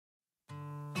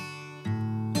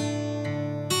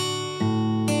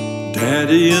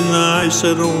Daddy and I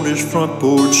sat on his front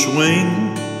porch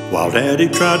swing while Daddy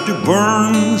tried to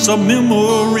burn some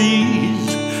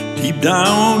memories deep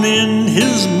down in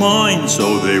his mind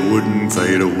so they wouldn't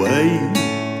fade away.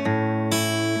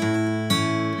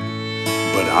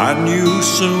 But I knew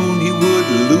soon he would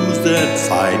lose that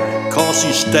fight, 'cause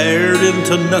he stared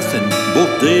into nothing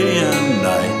both day and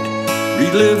night,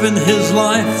 reliving his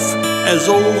life as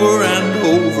over and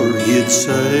over he'd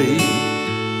say.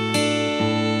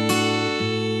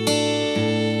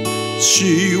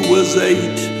 She was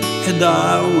 8 and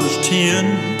I was 10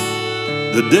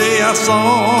 the day I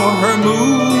saw her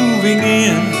moving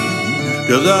in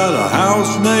to that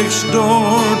house next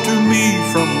door to me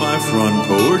from my front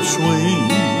porch swing.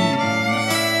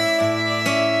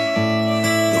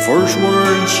 The first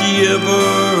word she ever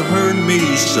heard me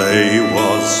say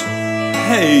was,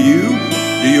 "Hey you,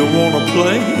 do you want to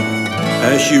play?"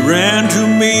 As she ran to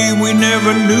me, we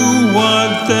never knew what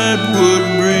that would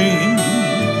bring.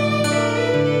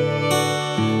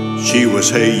 She was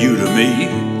hey you to me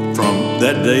from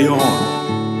that day on.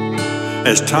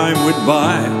 As time went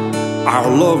by, our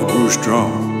love grew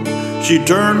strong. She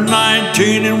turned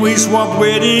 19 and we swapped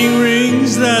wedding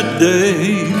rings that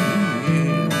day.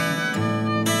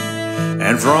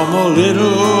 And from a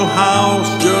little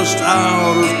house just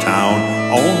out of town,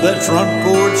 on that front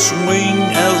porch swing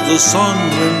as the sun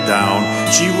went down,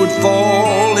 she would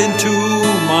fall into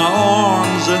my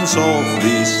arms and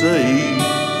softly say,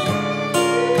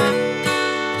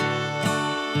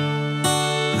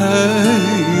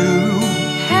 "Hey you,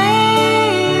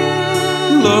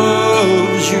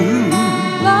 loves you,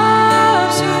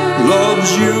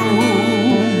 loves you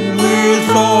with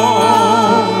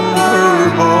all her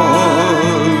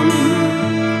heart.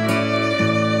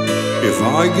 If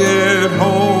I get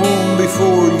home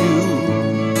before you,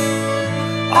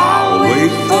 I'll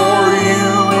wait for you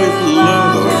with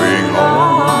loving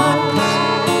arms."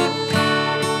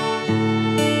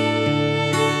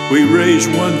 We raised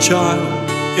one child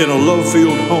in a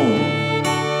love-filled home,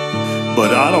 but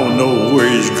I don't know where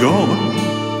he's gone.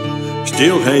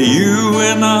 Still, hey, you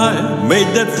and I made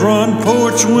that front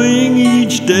porch swing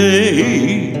each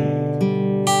day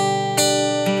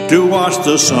to watch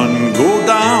the sun go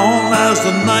down as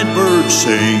the night birds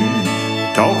sing,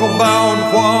 talk about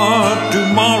what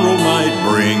tomorrow might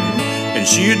bring, and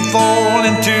she'd fall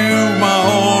into my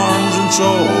arms and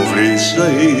softly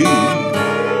say,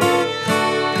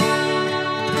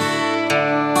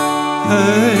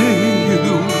 "Hey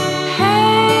you,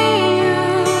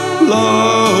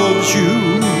 loves you,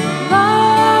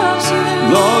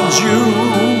 loves you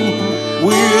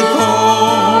with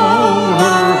all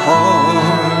her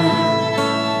heart.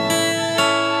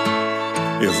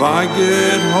 If I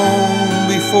get home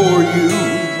before you,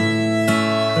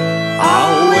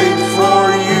 I'll wait for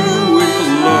you with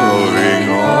loving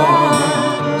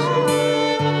arms."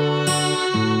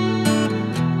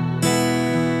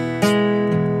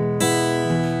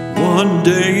 One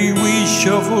day we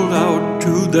shuffled out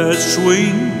to that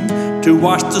swing to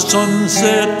watch the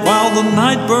sunset while the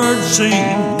night birds sing.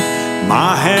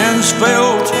 My hands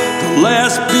felt the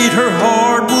last beat her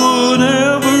heart would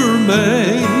ever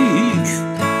make,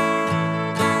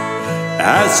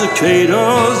 as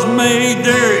cicadas made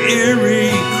their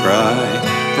eerie cry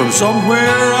from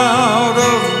somewhere out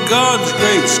of God's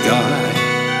great sky.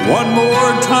 One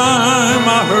more time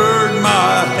I heard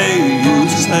my hey you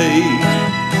say,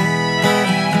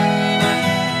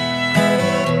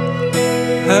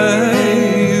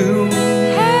 "Hey you,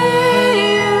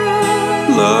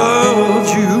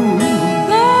 loves you,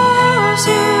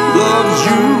 loves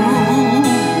you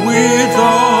with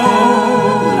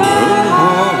all her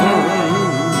heart.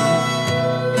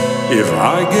 If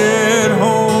I get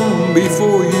home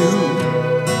before you,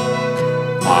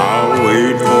 I'll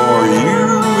wait for you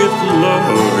with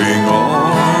loving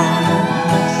arms."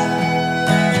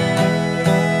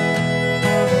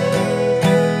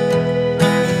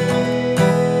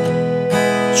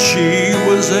 She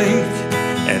was 8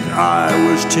 and I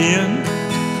was 10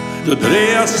 the day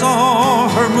I saw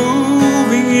her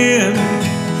moving in,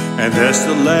 and that's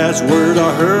the last word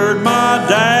I heard my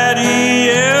daddy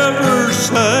ever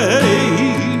say.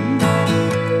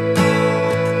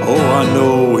 Oh, I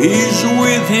know he's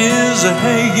with his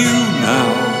hey you now,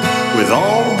 with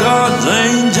all God's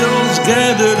angels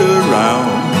gathered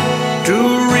around to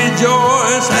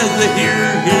rejoice as they hear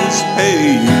his hey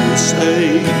you say,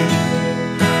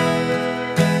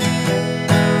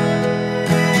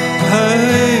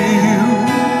 "Hey you,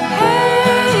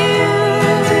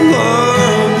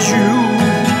 loves you,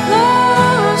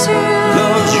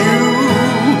 loves you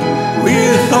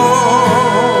with all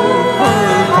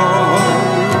her heart.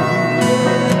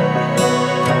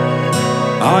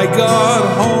 I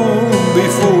got home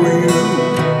before